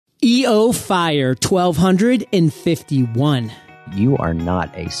EO Fire 1251. You are not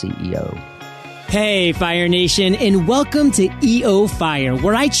a CEO. Hey, Fire Nation, and welcome to EO Fire,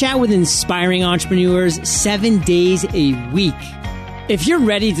 where I chat with inspiring entrepreneurs 7 days a week. If you're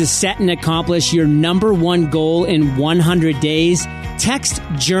ready to set and accomplish your number one goal in 100 days, text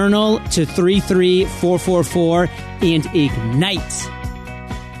journal to 33444 and ignite.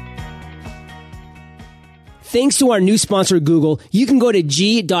 Thanks to our new sponsor, Google, you can go to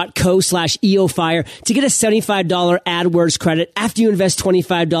g.co/EOFire to get a $75 AdWords credit after you invest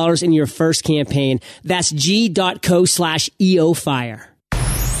 $25 in your first campaign. That's g.co/EOFire.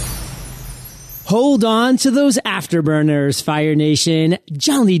 Hold on to those afterburners, Fire Nation.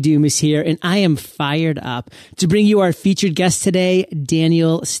 John Lee Doom is here, and I am fired up to bring you our featured guest today,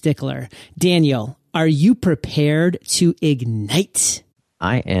 Daniel Stickler. Daniel, are you prepared to ignite?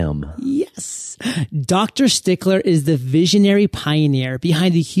 I am. Yes. Dr. Stickler is the visionary pioneer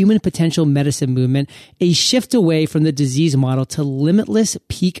behind the human potential medicine movement, a shift away from the disease model to limitless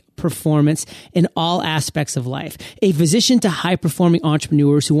peak performance in all aspects of life. A physician to high-performing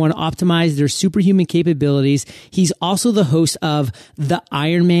entrepreneurs who want to optimize their superhuman capabilities. He's also the host of the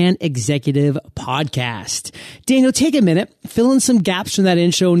Ironman Executive podcast. Daniel, take a minute, fill in some gaps from that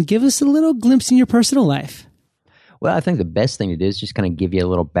intro, and give us a little glimpse in your personal life. Well, I think the best thing to do is just kind of give you a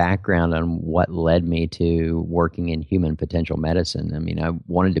little background on what led me to working in human potential medicine. I mean, I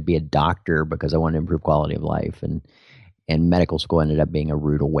wanted to be a doctor because I wanted to improve quality of life, and medical school ended up being a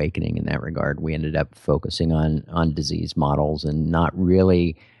rude awakening in that regard. We ended up focusing on disease models and not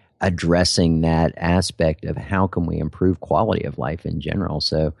really addressing that aspect of how can we improve quality of life in general.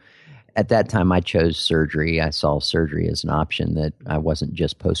 So at that time, I chose surgery. I saw surgery as an option, that I wasn't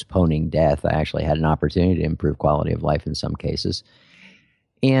just postponing death. I actually had an opportunity to improve quality of life in some cases.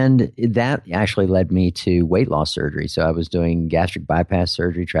 And that actually led me to weight loss surgery. So I was doing gastric bypass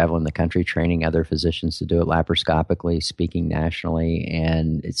surgery, traveling the country, training other physicians to do it laparoscopically, speaking nationally,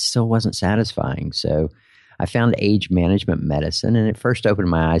 and it still wasn't satisfying. So I found age management medicine, and it first opened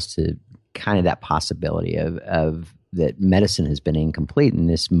my eyes to kind of that possibility of that medicine has been incomplete, and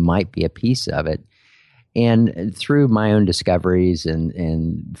this might be a piece of it. And through my own discoveries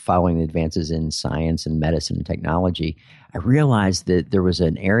and following the advances in science and medicine and technology, I realized that there was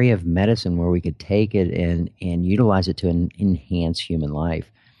an area of medicine where we could take it and utilize it to enhance human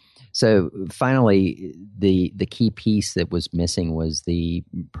life. So finally, the key piece that was missing was the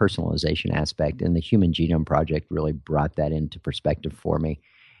personalization aspect, and the Human Genome Project really brought that into perspective for me.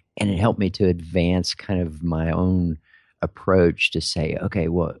 And it helped me to advance kind of my own approach to say, okay,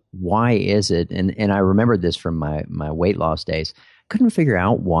 well, why is it? And I remembered this from my weight loss days. Couldn't figure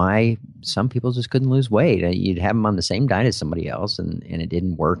out why some people just couldn't lose weight. You'd have them on the same diet as somebody else, and it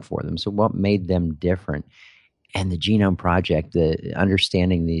didn't work for them. So what made them different? And the Genome Project, the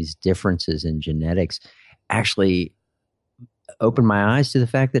understanding these differences in genetics, actually opened my eyes to the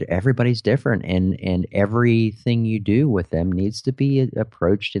fact that everybody's different, and everything you do with them needs to be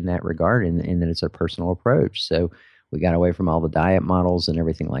approached in that regard, and that it's a personal approach. So we got away from all the diet models and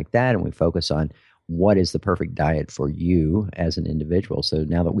everything like that, and we focus on what is the perfect diet for you as an individual. So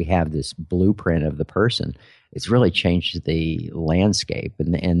now that we have this blueprint of the person, it's really changed the landscape,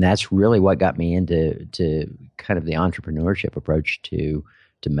 and that's really what got me into kind of the entrepreneurship approach to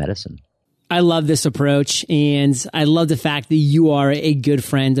medicine. I love this approach, and I love the fact that you are a good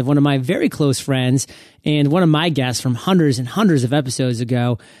friend of one of my very close friends and one of my guests from hundreds and hundreds of episodes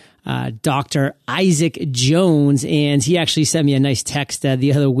ago, Dr. Isaac Jones. And he actually sent me a nice text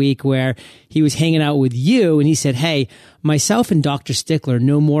the other week where he was hanging out with you, and he said, hey, myself and Dr. Stickler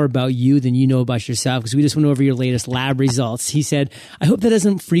know more about you than you know about yourself, because we just went over your latest lab results. He said, I hope that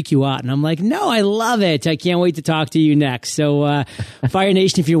doesn't freak you out. And I'm like, no, I love it. I can't wait to talk to you next. So Fire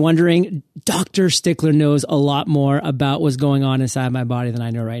Nation, if you're wondering, Dr. Stickler knows a lot more about what's going on inside my body than I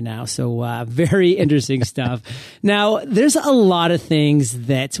know right now. So very interesting stuff. Now, there's a lot of things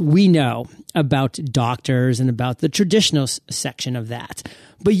that we know about doctors and about the traditional section of that.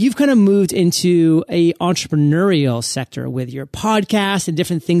 But you've kind of moved into a entrepreneurial sector with your podcast and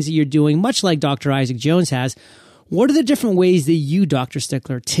different things that you're doing, much like Dr. Isaac Jones has. What are the different ways that you, Dr.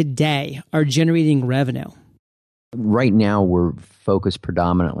 Stickler, today are generating revenue? Right now, we're focused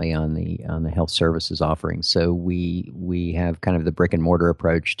predominantly on the health services offerings. So we have kind of the brick and mortar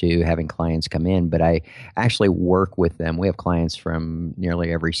approach to having clients come in, but I actually work with them. We have clients from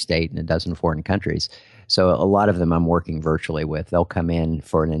nearly every state in a dozen foreign countries. So a lot of them I'm working virtually with. They'll come in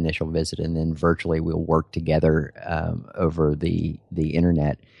for an initial visit, and then virtually we'll work together over the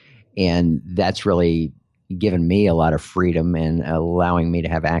internet. And that's really given me a lot of freedom and allowing me to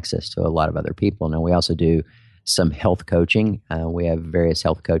have access to a lot of other people. Now, we also do some health coaching. We have various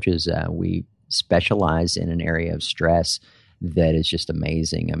health coaches. We specialize in an area of stress that is just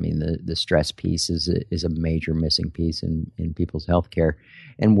amazing. I mean, the stress piece is a major missing piece in people's healthcare.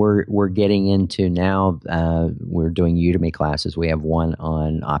 And we're getting into now, we're doing Udemy classes. We have one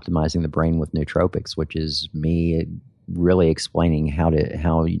on optimizing the brain with nootropics, which is me really explaining how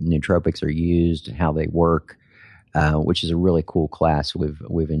nootropics are used, how they work, which is a really cool class.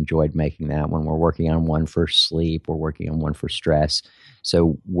 We've enjoyed making that one. We're working on one for sleep. We're working on one for stress.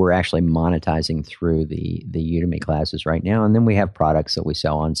 So we're actually monetizing through the Udemy classes right now. And then we have products that we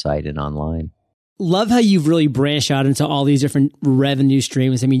sell on site and online. Love how you've really branched out into all these different revenue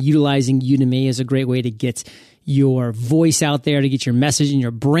streams. I mean, utilizing Udemy is a great way to get your voice out there, to get your message and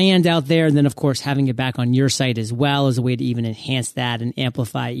your brand out there. And then, of course, having it back on your site as well is a way to even enhance that and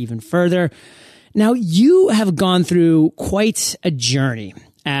amplify even further. Now, you have gone through quite a journey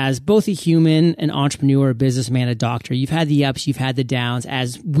as both a human, an entrepreneur, a businessman, a doctor. You've had the ups, you've had the downs,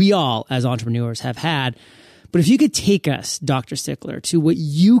 as we all as entrepreneurs have had. But if you could take us, Dr. Stickler, to what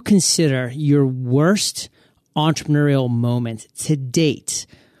you consider your worst entrepreneurial moment to date,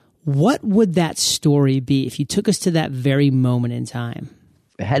 what would that story be if you took us to that very moment in time?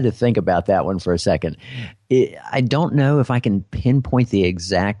 I had to think about that one for a second. I don't know if I can pinpoint the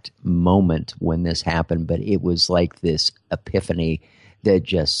exact moment when this happened, but it was like this epiphany that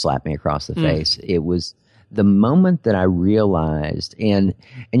just slapped me across the face. It was the moment that I realized, and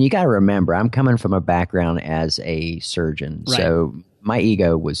you got to remember, I'm coming from a background as a surgeon, right. So my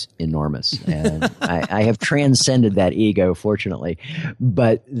ego was enormous, and I have transcended that ego, fortunately.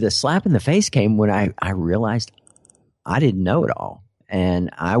 But the slap in the face came when I realized I didn't know it all. And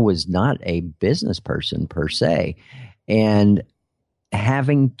I was not a business person per se. And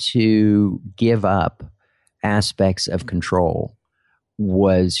having to give up aspects of control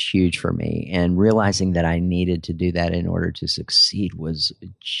was huge for me. And realizing that I needed to do that in order to succeed was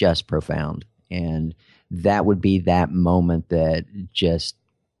just profound. And that would be that moment that just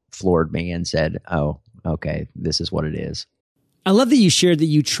floored me and said, oh, okay, this is what it is. I love that you shared that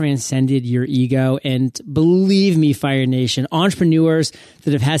you transcended your ego. And believe me, Fire Nation, entrepreneurs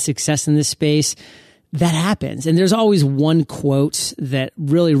that have had success in this space, that happens. And there's always one quote that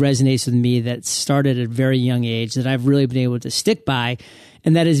really resonates with me that started at a very young age that I've really been able to stick by.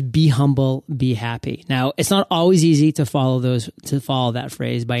 And that is, be humble, be happy. Now, it's not always easy to follow that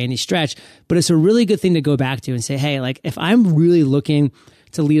phrase by any stretch, but it's a really good thing to go back to and say, hey, like, if I'm really looking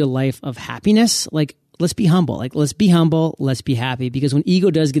to lead a life of happiness, like, let's be humble. Like, let's be humble. Let's be happy. Because when ego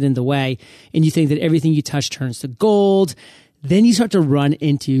does get in the way and you think that everything you touch turns to gold, then you start to run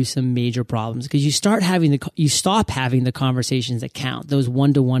into some major problems because you stop having the conversations that count, those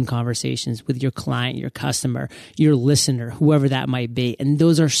one-to-one conversations with your client, your customer, your listener, whoever that might be. And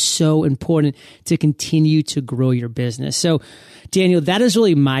those are so important to continue to grow your business. So, Daniel, that is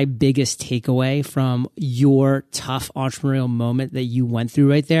really my biggest takeaway from your tough entrepreneurial moment that you went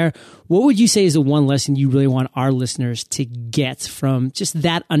through right there. What would you say is the one lesson you really want our listeners to get from just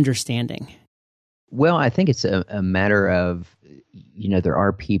that understanding? Well, I think it's a matter of, there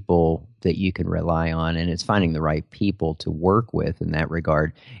are people that you can rely on, and it's finding the right people to work with in that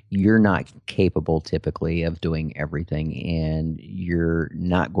regard. You're not capable typically of doing everything, and you're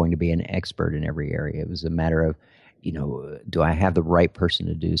not going to be an expert in every area. It was a matter of, do I have the right person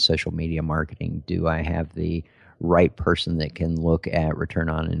to do social media marketing? Do I have the right person that can look at return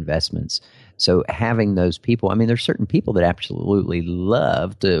on investments? So having those people, I mean, there's certain people that absolutely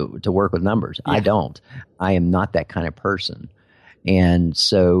love to work with numbers. Yeah. I don't. I am not that kind of person. And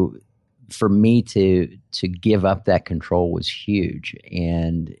so for me to give up that control was huge.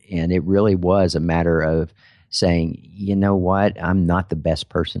 And it really was a matter of saying, you know what, I'm not the best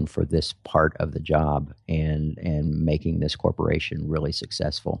person for this part of the job, and making this corporation really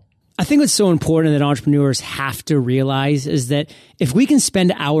successful. I think what's so important that entrepreneurs have to realize is that if we can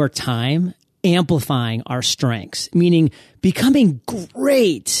spend our time amplifying our strengths, meaning becoming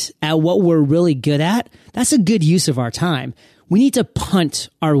great at what we're really good at, that's a good use of our time. We need to punt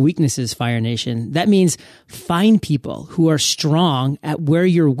our weaknesses, Fire Nation. That means find people who are strong at where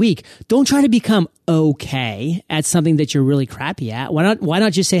you're weak. Don't try to become okay at something that you're really crappy at. Why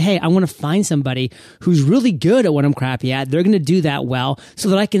not just say, hey, I want to find somebody who's really good at what I'm crappy at. They're going to do that well so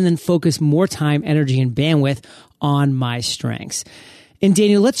that I can then focus more time, energy, and bandwidth on my strengths. And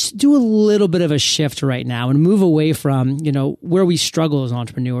Daniel, let's do a little bit of a shift right now and move away from, where we struggle as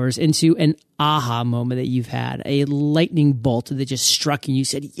entrepreneurs into an aha moment that you've had, a lightning bolt that just struck and you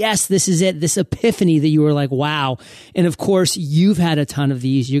said, yes, this is it. This epiphany that you were like, wow. And of course, you've had a ton of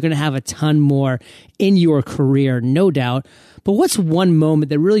these. You're going to have a ton more in your career, no doubt. But what's one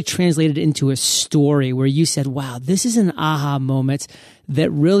moment that really translated into a story where you said, wow, this is an aha moment that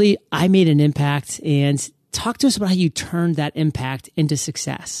really I made an impact? And talk to us about how you turned that impact into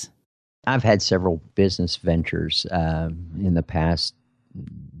success. I've had several business ventures in the past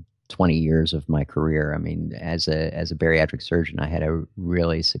 20 years of my career. I mean, as a bariatric surgeon, I had a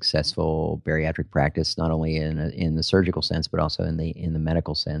really successful bariatric practice, not only in the surgical sense, but also in the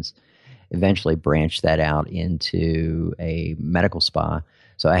medical sense. Eventually branched that out into a medical spa.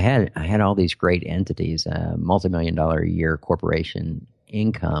 So I had all these great entities, multi-million-dollar a year corporation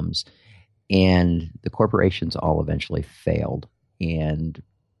incomes, and the corporations all eventually failed. And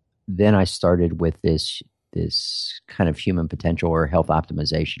then I started with this kind of human potential or health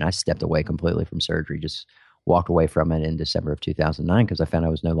optimization. I stepped away completely from surgery, just walked away from it in December of 2009 because I found I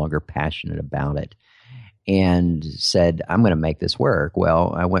was no longer passionate about it, and said, I'm going to make this work.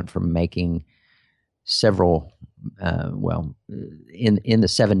 Well, I went from making several, in the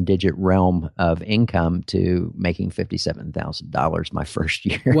 7-digit realm of income to making $57,000 my first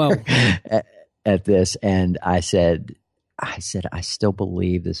year. Whoa. at this. And I said, I still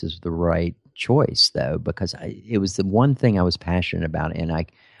believe this is the right choice, though, because it was the one thing I was passionate about, and I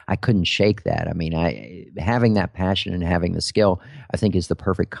couldn't shake that. I mean, having that passion and having the skill, I think, is the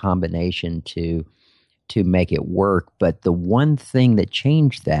perfect combination to make it work. But the one thing that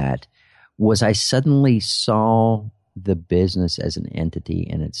changed that was I suddenly saw the business as an entity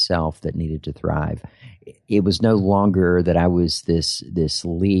in itself that needed to thrive. It was no longer that I was this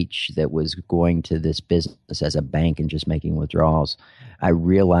leech that was going to this business as a bank and just making withdrawals. I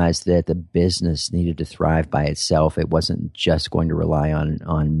realized that the business needed to thrive by itself. It wasn't just going to rely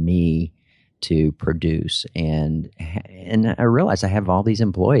on me to produce. And I realized I have all these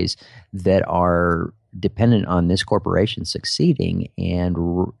employees that are dependent on this corporation succeeding.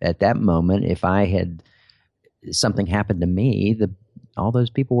 And at that moment, if I had something happened to me, all those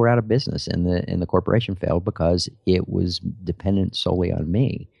people were out of business, and the corporation failed because it was dependent solely on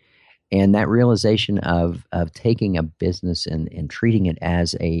me. And that realization of taking a business and treating it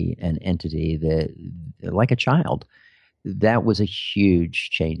as an entity that like a child, that was a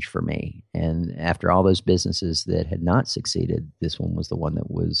huge change for me. And after all those businesses that had not succeeded, this one was the one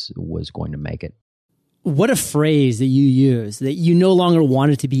that was going to make it. What a phrase that you use, that you no longer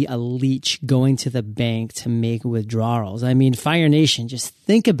wanted to be a leech going to the bank to make withdrawals. I mean, Fire Nation, just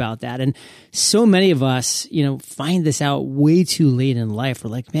think about that. And so many of us, find this out way too late in life. We're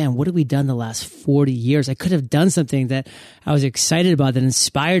like, man, what have we done the last 40 years? I could have done something that I was excited about, that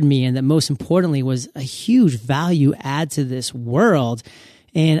inspired me, and that most importantly was a huge value add to this world.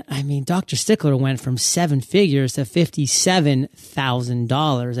 And I mean, Dr. Stickler went from 7 figures to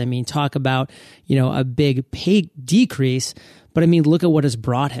 $57,000. I mean, talk about, a big pay decrease. But I mean, look at what has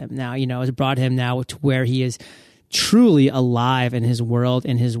brought him now. Has brought him now to where he is truly alive in his world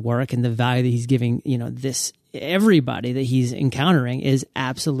and his work, and the value that he's giving, this everybody that he's encountering is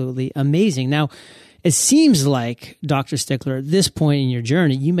absolutely amazing. Now, it seems like, Dr. Stickler, at this point in your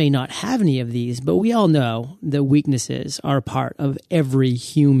journey, you may not have any of these, but we all know that weaknesses are a part of every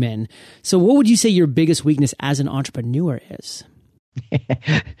human. So what would you say your biggest weakness as an entrepreneur is?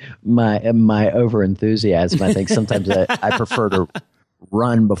 My over-enthusiasm. I think sometimes I prefer to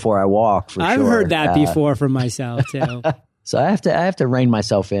run before I walk, for I've sure. Heard that before from myself, too. So I have to rein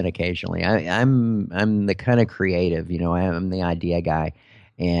myself in occasionally. I'm the kind of creative, I'm the idea guy.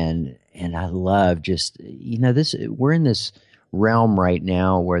 And I love just, we're in this realm right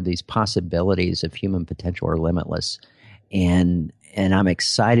now where these possibilities of human potential are limitless. And I'm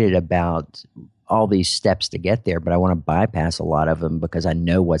excited about all these steps to get there, but I want to bypass a lot of them because I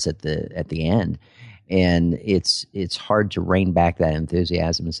know what's at the end. And it's hard to rein back that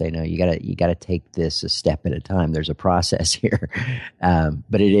enthusiasm and say, no, you gotta take this a step at a time. There's a process here,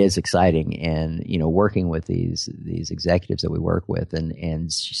 but it is exciting. And working with these executives that we work with, and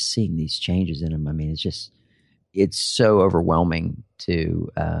just seeing these changes in them. I mean, it's so overwhelming to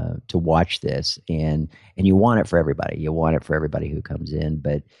watch this, and you want it for everybody. You want it for everybody who comes in,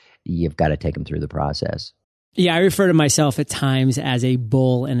 but you've got to take them through the process. Yeah, I refer to myself at times as a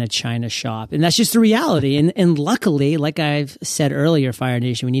bull in a china shop. And that's just the reality. And luckily, like I've said earlier, Fire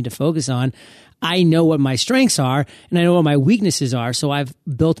Nation, we need to focus on, I know what my strengths are and I know what my weaknesses are. So I've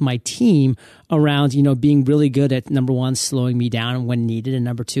built my team around, being really good at, number one, slowing me down when needed. And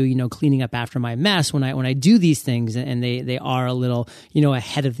number two, cleaning up after my mess when I do these things, and they are a little,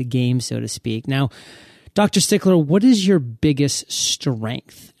 ahead of the game, so to speak. Now, Dr. Stickler, what is your biggest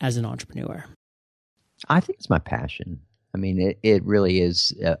strength as an entrepreneur? I think it's my passion. I mean, it really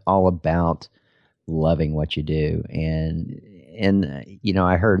is all about loving what you do. And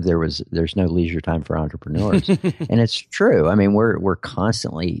I heard there's no leisure time for entrepreneurs. And it's true. I mean, we're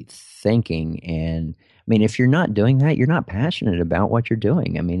constantly thinking, and I mean, if you're not doing that, you're not passionate about what you're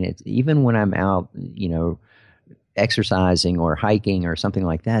doing. I mean, it's even when I'm out, exercising or hiking or something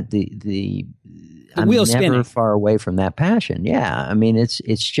like that, I'm never spinning. Far away from that passion. Yeah. I mean, it's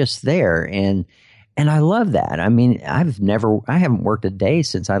just there. And I love that. I mean, I haven't worked a day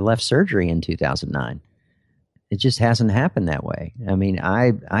since I left surgery in 2009. It just hasn't happened that way. I mean,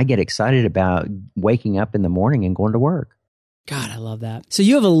 I get excited about waking up in the morning and going to work. God, I love that. So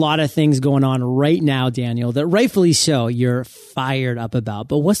you have a lot of things going on right now, Daniel, that rightfully so you're fired up about.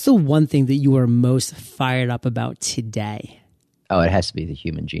 But what's the one thing that you are most fired up about today? Oh, it has to be the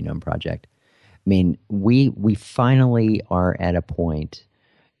Human Genome Project. I mean, we finally are at a point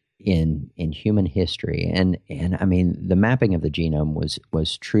in human history, and I mean, the mapping of the genome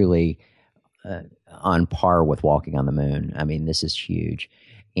was truly on par with walking on the moon. I mean, this is huge,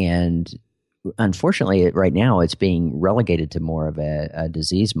 and unfortunately, right now it's being relegated to more of a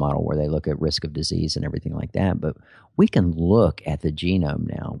disease model where they look at risk of disease and everything like that. But we can look at the genome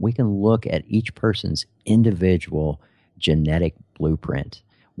now. We can look at each person's individual genetic blueprint.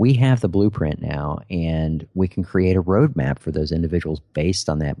 We have the blueprint now, and we can create a roadmap for those individuals based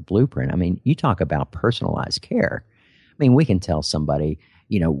on that blueprint. I mean, you talk about personalized care. I mean, we can tell somebody,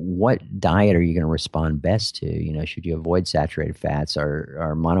 what diet are you going to respond best to? Should you avoid saturated fats?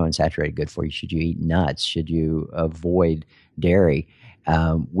 Are monounsaturated good for you? Should you eat nuts? Should you avoid dairy?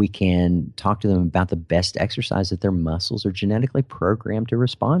 We can talk to them about the best exercise that their muscles are genetically programmed to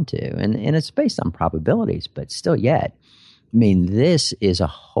respond to. And it's based on probabilities, but still yet. I mean, this is a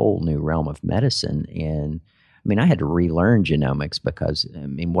whole new realm of medicine. And I mean, I had to relearn genomics because, I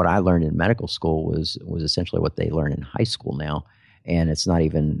mean, what I learned in medical school was essentially what they learn in high school now. And it's not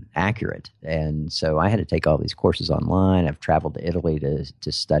even accurate. And so I had to take all these courses online. I've traveled to Italy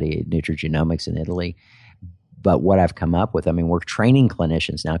to study nutrigenomics in Italy. But what I've come up with, I mean, we're training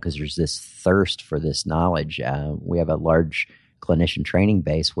clinicians now because there's this thirst for this knowledge. We have a large clinician training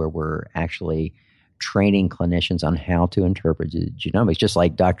base where we're actually training clinicians on how to interpret genomics, just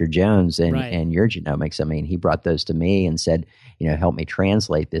like Dr. Jones and your genomics. I mean, he brought those to me and said, help me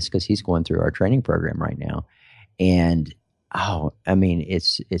translate this because he's going through our training program right now. And I mean,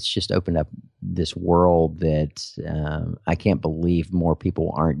 it's just opened up this world that I can't believe more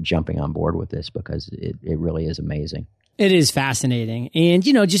people aren't jumping on board with this because it really is amazing. It is fascinating. And,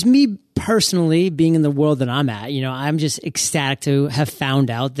 just me personally being in the world that I'm at, I'm just ecstatic to have found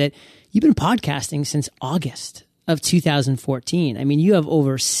out that you've been podcasting since August of 2014. I mean, you have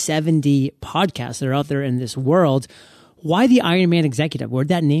over 70 podcasts that are out there in this world. Why the Ironman Executive? Where'd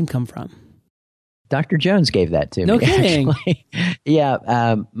that name come from? Dr. Jones gave that to me. No kidding. Actually.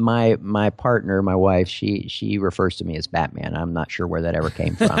 Yeah. My partner, my wife, she refers to me as Batman. I'm not sure where that ever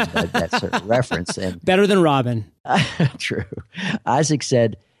came from, but that's a reference. And better than Robin. True. Isaac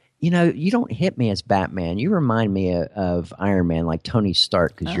said, you don't hit me as Batman. You remind me of Iron Man, like Tony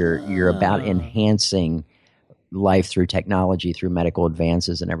Stark, because you're about enhancing life through technology, through medical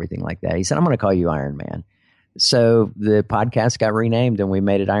advances and everything like that. He said, I'm going to call you Iron Man. So the podcast got renamed and we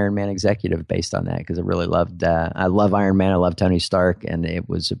made it Ironman Executive based on that because I really loved, I love Iron Man. I love Tony Stark. And it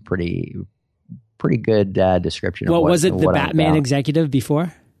was a pretty good description of what was it, the Batman Executive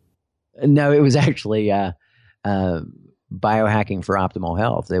before? No, it was actually biohacking for optimal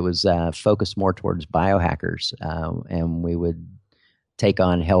health. It was focused more towards biohackers. And we would take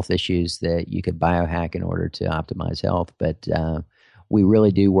on health issues that you could biohack in order to optimize health. But we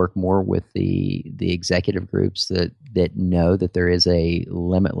really do work more with the executive groups that know that there is a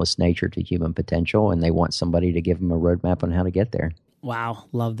limitless nature to human potential, and they want somebody to give them a roadmap on how to get there. Wow,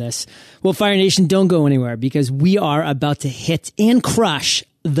 love this. Well, Fire Nation, don't go anywhere because we are about to hit and crush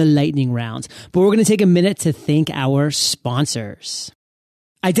the lightning round. But we're going to take a minute to thank our sponsors.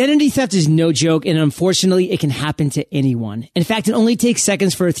 Identity theft is no joke, and unfortunately, it can happen to anyone. In fact, it only takes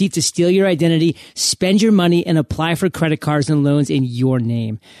seconds for a thief to steal your identity, spend your money, and apply for credit cards and loans in your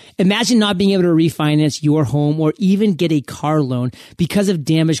name. Imagine not being able to refinance your home or even get a car loan because of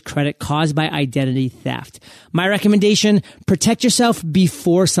damaged credit caused by identity theft. My recommendation, protect yourself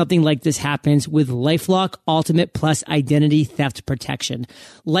before something like this happens with LifeLock Ultimate Plus Identity Theft Protection.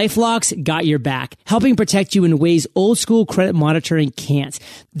 LifeLock's got your back, helping protect you in ways old school credit monitoring can't.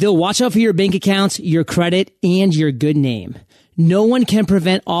 They'll watch out for your bank accounts, your credit, and your good name. No one can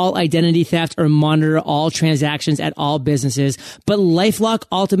prevent all identity theft or monitor all transactions at all businesses, but LifeLock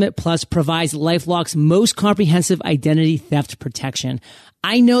Ultimate Plus provides LifeLock's most comprehensive identity theft protection.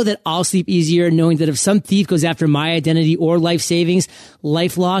 I know that I'll sleep easier knowing that if some thief goes after my identity or life savings,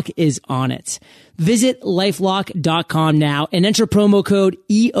 LifeLock is on it. Visit lifelock.com now and enter promo code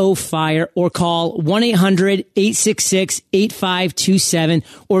EOFIRE or call 1-800-866-8527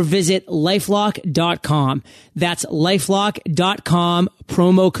 or visit lifelock.com. That's lifelock.com,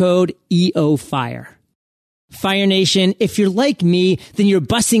 promo code EOFIRE. Fire Nation, if you're like me, then you're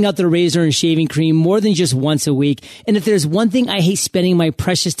busting out the razor and shaving cream more than just once a week. And if there's one thing I hate spending my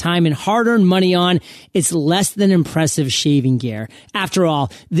precious time and hard-earned money on, it's less than impressive shaving gear. After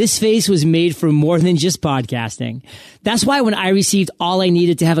all, this face was made for more than just podcasting. That's why when I received all I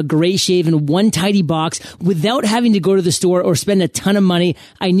needed to have a great shave in one tidy box without having to go to the store or spend a ton of money,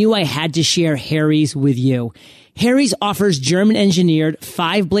 I knew I had to share Harry's with you. Harry's offers German-engineered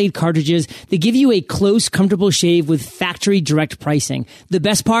 5-blade cartridges that give you a close, comfortable shave with factory direct pricing. The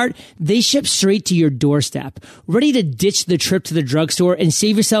best part? They ship straight to your doorstep. Ready to ditch the trip to the drugstore and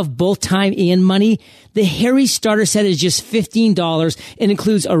save yourself both time and money? The Harry's starter set is just $15 and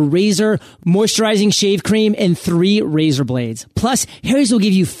includes a razor, moisturizing shave cream, and 3 razor blades. Plus, Harry's will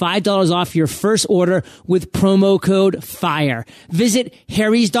give you $5 off your first order with promo code FIRE. Visit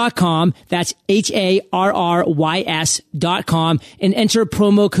harrys.com, that's HARRYS.com, and enter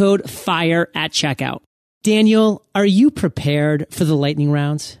promo code FIRE at checkout. Daniel, are you prepared for the lightning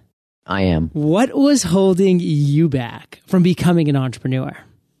rounds? I am. What was holding you back from becoming an entrepreneur?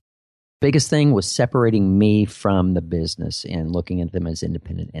 Biggest thing was separating me from the business and looking at them as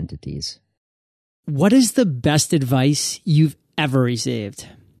independent entities. What is the best advice you've ever received?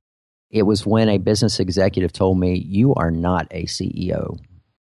 It was when a business executive told me, "You are not a CEO."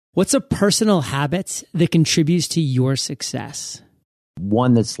 What's a personal habit that contributes to your success?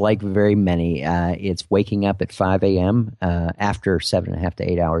 One that's like very many. It's waking up at 5 a.m. After 7.5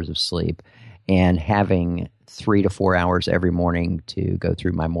 to 8 hours of sleep and having 3 to 4 hours every morning to go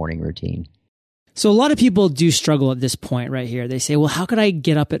through my morning routine. So a lot of people do struggle at this point right here. They say, well, how could I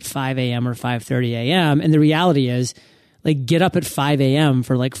get up at 5 a.m. or 5:30 a.m.? And the reality is, like, get up at 5 a.m.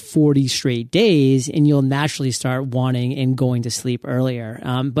 for like 40 straight days and you'll naturally start wanting and going to sleep earlier.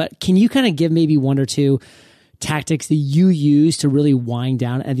 But can you kind of give maybe one or two tactics that you use to really wind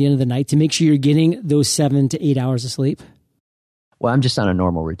down at the end of the night to make sure you're getting those 7 to 8 hours of sleep? Well, I'm just on a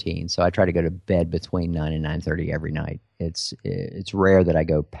normal routine, so I try to go to bed between 9 and 9:30 every night. It's rare that I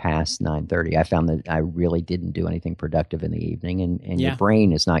go past 9:30. I found that I really didn't do anything productive in the evening, and your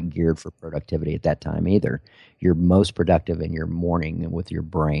brain is not geared for productivity at that time either. You're most productive in your morning with your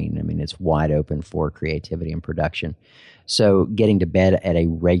brain. I mean, it's wide open for creativity and production. So getting to bed at a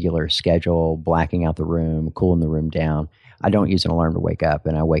regular schedule, blacking out the room, cooling the room down. I don't use an alarm to wake up,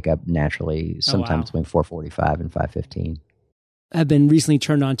 and I wake up naturally sometime between 4:45 and 5:15. I've been recently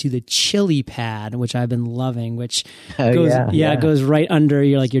turned on to the chili pad, which I've been loving, which it goes right under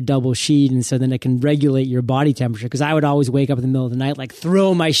your double sheet. And so then it can regulate your body temperature. Cause I would always wake up in the middle of the night, like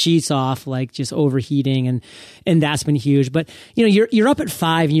throw my sheets off, like just overheating. And that's been huge. But you're up at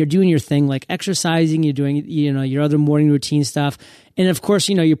 5 and you're doing your thing, like exercising, you're doing, your other morning routine stuff. And of course,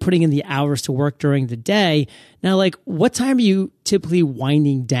 you're putting in the hours to work during the day. Now, like, what time are you typically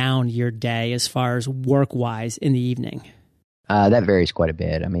winding down your day as far as work wise in the evening? That varies quite a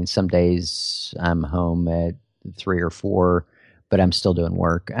bit. I mean, some days I'm home at 3 or 4, but I'm still doing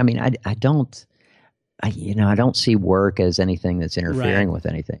work. I mean, I don't see work as anything that's interfering with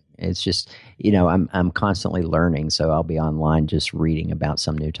anything. It's just, I'm constantly learning. So I'll be online just reading about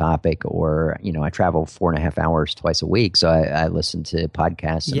some new topic, or, I travel 4.5 hours twice a week. So I listen to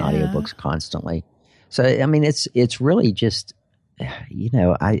podcasts and audiobooks constantly. So, I mean, it's really just,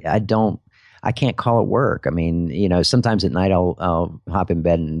 I can't call it work. I mean, sometimes at night I'll hop in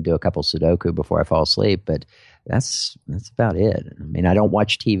bed and do a couple Sudoku before I fall asleep, but that's about it. I mean, I don't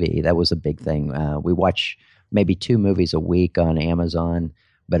watch TV. That was a big thing. We watch maybe 2 movies a week on Amazon,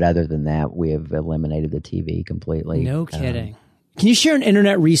 but other than that, we have eliminated the TV completely. No kidding. Can you share an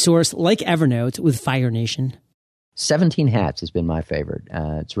internet resource like Evernote with Fire Nation? 17 Hats has been my favorite.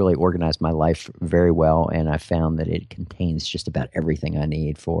 It's really organized my life very well, and I found that it contains just about everything I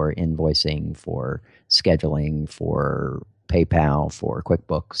need for invoicing, for scheduling, for PayPal, for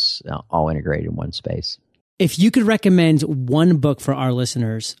QuickBooks, all integrated in one space. If you could recommend one book for our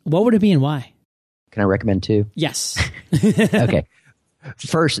listeners, what would it be and why? Can I recommend two? Yes. Okay.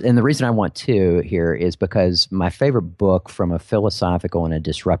 First, and the reason I want two here is because my favorite book from a philosophical and a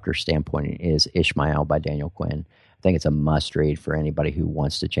disruptor standpoint is Ishmael by Daniel Quinn. I think it's a must read for anybody who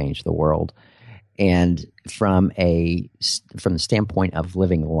wants to change the world. And from the standpoint of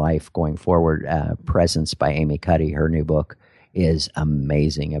living life going forward, Presence by Amy Cuddy, her new book, is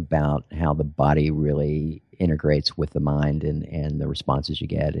amazing about how the body really integrates with the mind and the responses you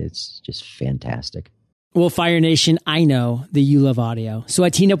get. It's just fantastic. Well, Fire Nation, I know that you love audio. So I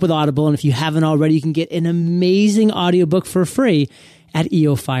teamed up with Audible, and if you haven't already, you can get an amazing audiobook for free at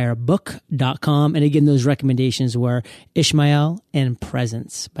eofirebook.com. And again, those recommendations were Ishmael and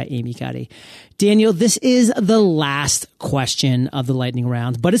Presence by Amy Cuddy. Daniel, this is the last question of the lightning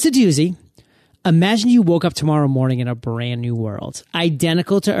round, but it's a doozy. Imagine you woke up tomorrow morning in a brand new world,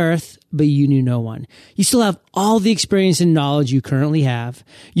 identical to Earth, but you knew no one. You still have all the experience and knowledge you currently have.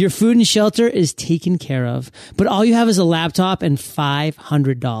 Your food and shelter is taken care of, but all you have is a laptop and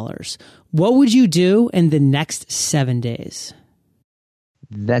 $500. What would you do in the next 7 days?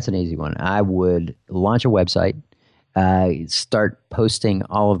 That's an easy one. I would launch a website, start posting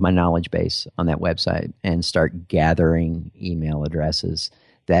all of my knowledge base on that website, and start gathering email addresses.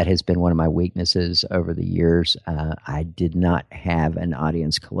 That has been one of my weaknesses over the years. I did not have an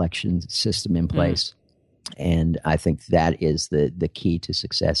audience collection system in place. And I think that is the key to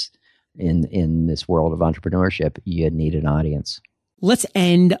success in this world of entrepreneurship. You need an audience. Let's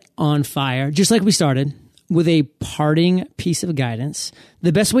end on fire, just like we started, with a parting piece of guidance.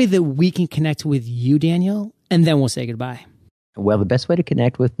 The best way that we can connect with you, Daniel, and then we'll say goodbye. Well, the best way to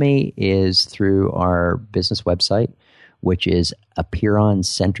connect with me is through our business website, which is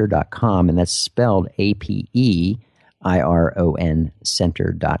apeironcenter.com, and that's spelled APEIRON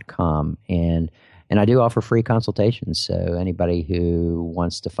center.com. And I do offer free consultations, so anybody who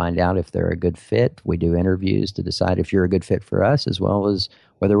wants to find out if they're a good fit, we do interviews to decide if you're a good fit for us as well as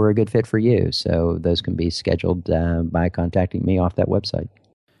whether we're a good fit for you. So those can be scheduled by contacting me off that website.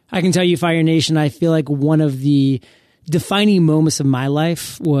 I can tell you, Fire Nation, I feel like one of the defining moments of my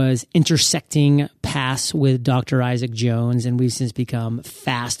life was intersecting paths with Dr. Isaac Jones, and we've since become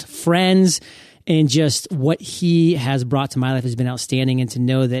fast friends. And just what he has brought to my life has been outstanding. And to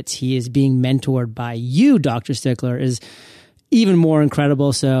know that he is being mentored by you, Dr. Stickler, is even more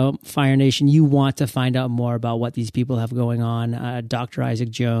incredible. So, Fire Nation, you want to find out more about what these people have going on. Dr. Isaac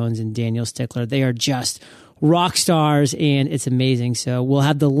Jones and Daniel Stickler, they are just rock stars, and it's amazing. So we'll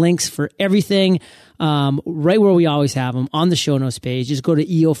have the links for everything right where we always have them on the show notes page. Just go to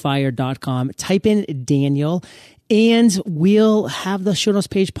eofire.com, type in Daniel, and we'll have the show notes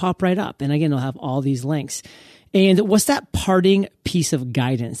page pop right up. And again, it'll have all these links. And what's that parting piece of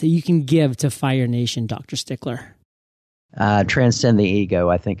guidance that you can give to Fire Nation, Dr. Stickler? Transcend the ego,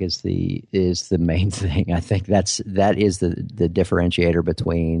 I think, is the main thing. I think that is the differentiator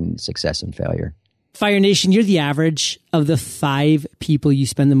between success and failure. Fire Nation, you're the average of the 5 people you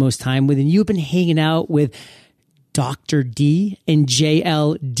spend the most time with, and you've been hanging out with Dr. D and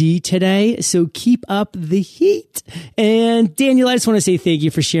JLD today, so keep up the heat. And Daniel, I just want to say thank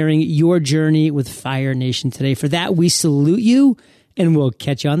you for sharing your journey with Fire Nation today. For that, we salute you, and we'll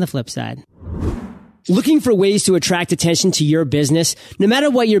catch you on the flip side. Looking for ways to attract attention to your business? No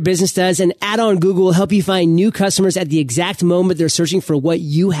matter what your business does, an ad on Google will help you find new customers at the exact moment they're searching for what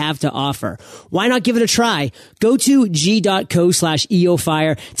you have to offer. Why not give it a try? Go to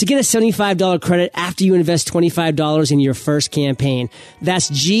g.co/eofire to get a $75 credit after you invest $25 in your first campaign. That's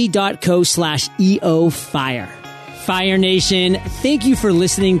g.co/eofire. Fire Nation, thank you for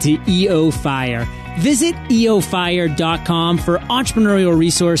listening to EO Fire. Visit eofire.com for entrepreneurial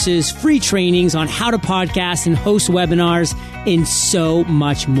resources, free trainings on how to podcast and host webinars, and so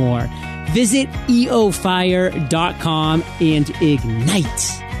much more. Visit eofire.com and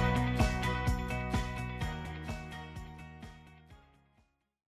ignite.